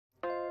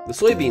The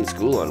Soybean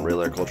School on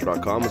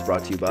RealAgriculture.com is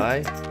brought to you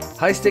by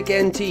High Stick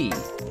NT,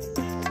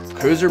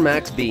 Cruiser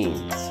Max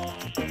Beans,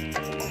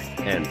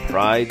 and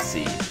Pride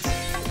Seeds.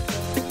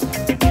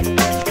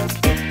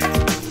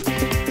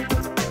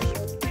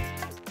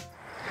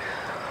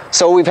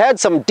 So we've had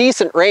some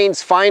decent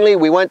rains finally.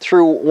 We went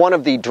through one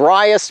of the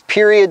driest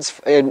periods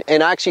and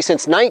actually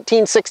since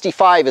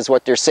 1965 is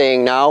what they're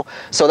saying now.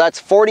 So that's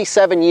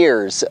 47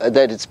 years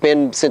that it's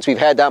been since we've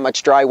had that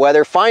much dry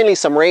weather. Finally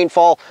some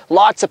rainfall.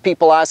 Lots of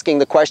people asking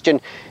the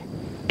question,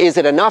 is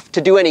it enough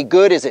to do any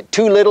good? Is it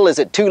too little? Is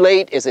it too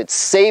late? Is it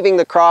saving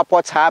the crop?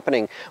 What's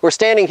happening? We're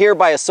standing here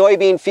by a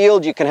soybean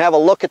field. You can have a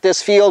look at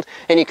this field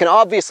and you can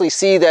obviously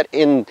see that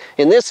in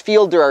this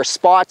field there are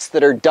spots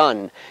that are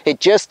done.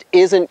 It just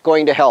isn't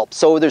going to help.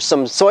 So there's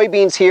some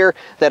soybeans here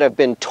that have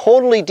been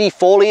totally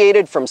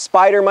defoliated from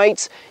spider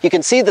mites. You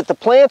can see that the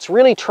plant's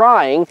really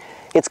trying.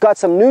 It's got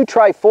some new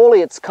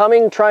trifoliates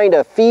coming, trying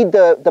to feed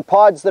the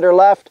pods that are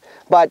left,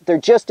 but there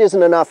just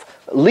isn't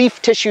enough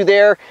leaf tissue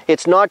there.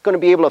 It's not going to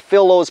be able to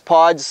fill those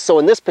pods. So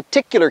in this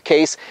particular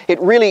case, it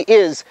really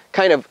is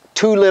kind of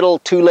too little,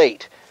 too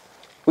late.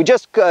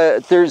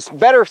 There's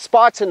better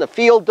spots in the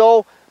field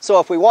though. So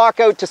if we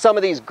walk out to some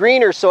of these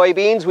greener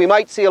soybeans, we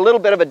might see a little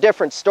bit of a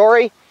different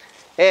story.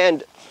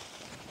 And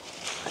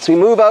as we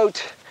move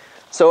out,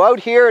 so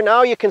out here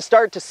now you can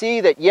start to see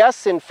that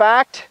yes, in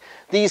fact,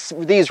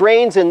 these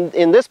rains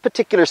in this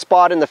particular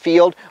spot in the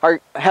field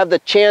have the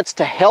chance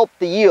to help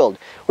the yield.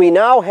 We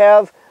now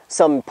have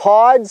some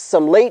pods,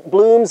 some late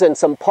blooms, and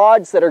some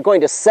pods that are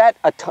going to set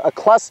a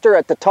cluster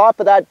at the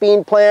top of that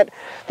bean plant.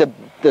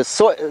 The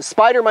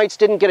spider mites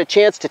didn't get a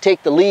chance to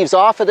take the leaves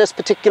off of this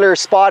particular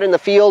spot in the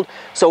field,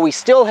 so we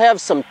still have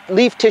some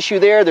leaf tissue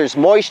there. There's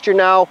moisture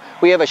now.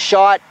 We have a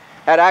shot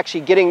at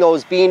actually getting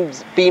those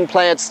bean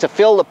plants to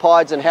fill the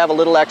pods and have a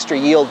little extra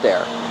yield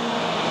there.